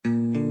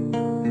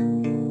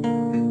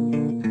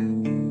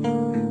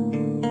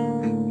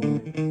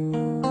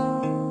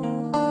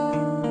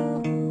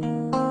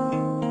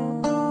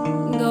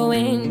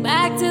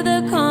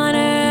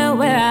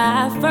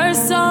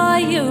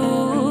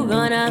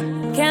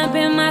camp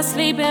in my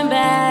sleeping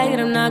bag, and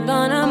I'm not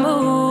gonna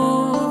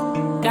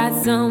move. Got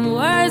some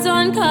words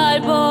on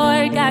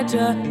cardboard, got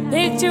your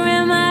picture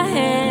in my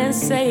hand,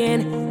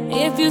 saying,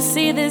 if you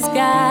see this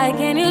guy,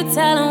 can you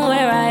tell him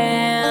where I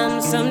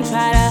am? Some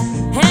try to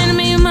hand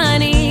me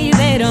money,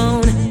 they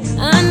don't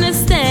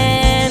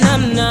understand.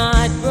 I'm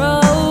not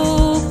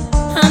broke,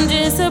 I'm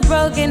just a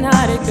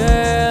broken-hearted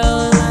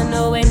girl. I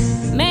know it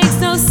makes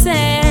no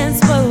sense,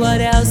 but what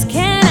else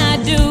can I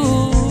do?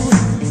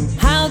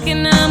 How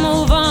can I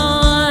move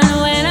on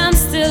when I'm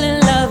still in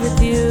love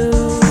with you?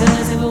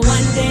 'Cause if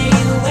one day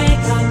you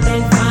wake up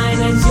and find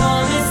that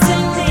you're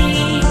missing me,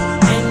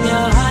 and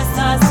your heart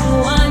starts to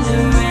wonder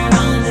where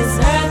on this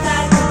earth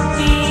I could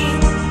be,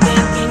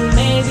 thinking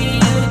maybe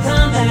you'd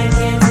come back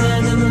into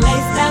the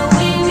place that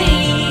we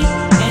meet,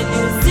 and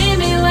you'll see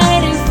me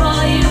waiting for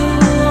you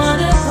on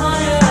the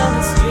corner of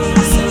the street.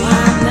 So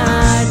I'm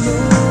not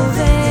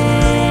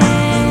moving,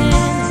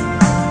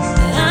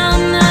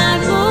 I'm not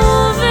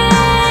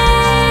moving,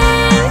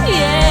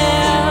 yeah.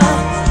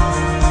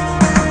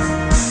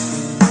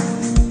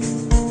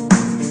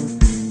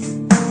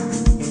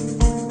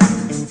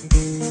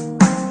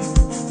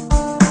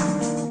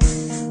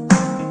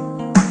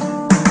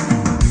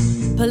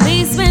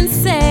 Policemen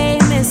say,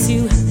 miss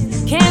you,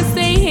 can't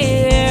stay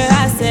here.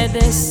 I said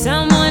there's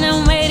someone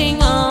I'm waiting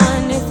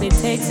on. If it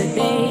takes a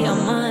day, a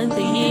month,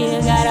 a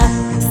year, gotta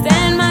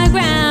stand my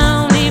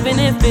ground, even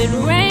if it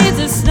rains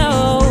or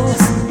snows.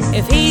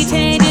 If he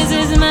changes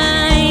his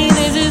mind,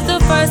 this is the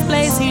first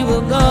place he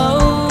will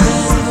go.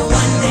 'Cause if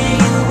one day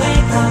you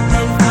wake up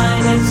and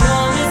find that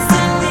you're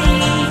missing me,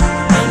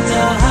 and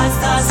your heart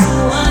starts to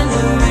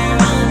wonder where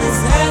on this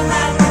earth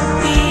I could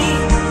be,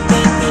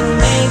 thinking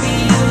maybe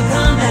you'd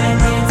come back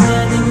into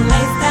the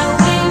place that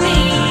we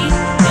meet,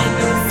 and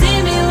you'll see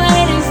me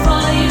waiting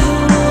for you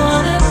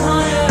on the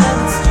corner of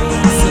the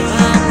street. So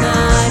I'm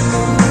not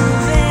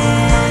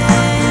moving,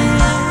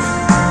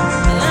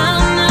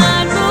 I'm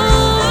not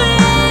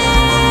moving,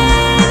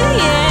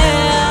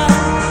 yeah.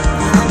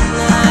 I'm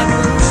not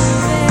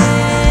moving,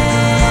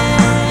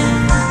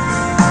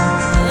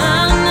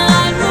 I'm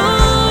not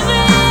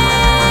moving,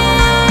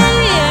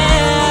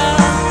 yeah.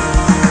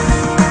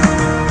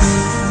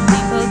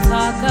 People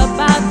talk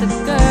about the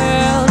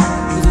girl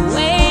who's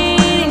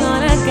waiting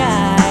on a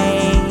guy.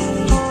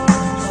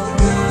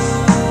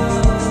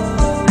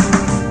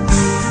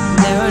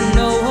 There are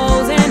no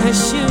holes in her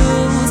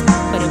shoes,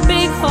 but a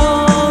big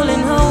hole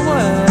in her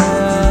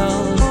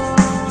world.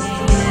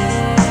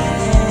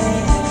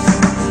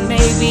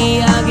 Maybe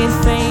I'll get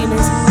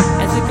famous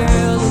as a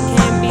girl who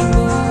can't be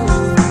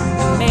moved.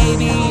 And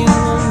maybe you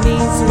won't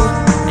need to,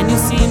 and you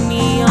see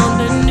me on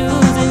the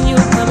news, and you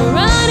come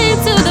running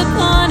to the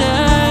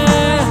corner,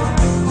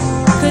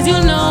 'cause you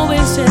know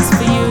it's just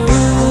for you.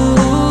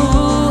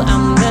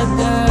 I'm the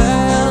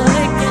girl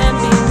that can't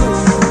be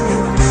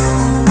moved,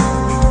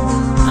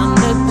 I'm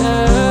the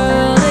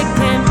girl that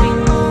can't be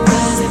moved.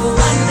 'Cause if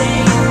one day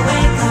you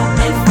wake up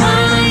and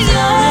find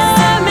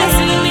you're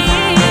missing me,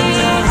 and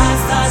your heart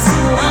starts to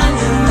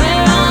wonder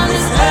where on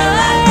this earth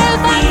I could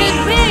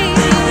be,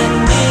 then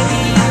maybe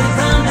you'd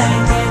come back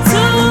to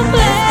a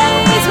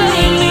place where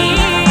we meet,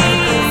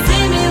 and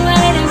see me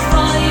waiting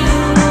for you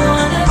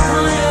on the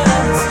corner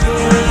of the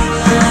street.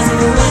 'Cause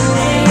if one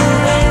day you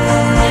wake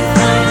up and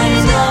find that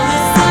you're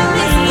missing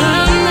me,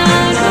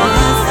 and your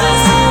heart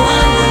starts to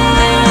wonder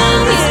where on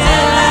this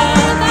earth I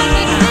could be,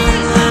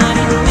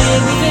 then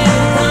maybe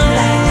you'd come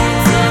back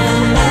to the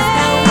place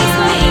that we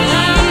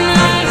meet,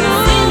 and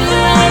see me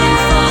waiting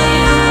for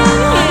you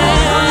on the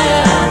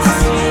corner of the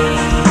street.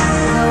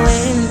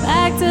 Going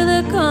back to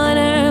the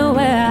corner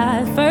where I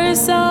first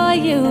saw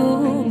you.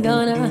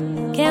 Gonna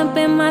camp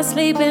in my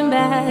sleeping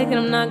bag, and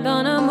I'm not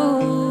gonna move.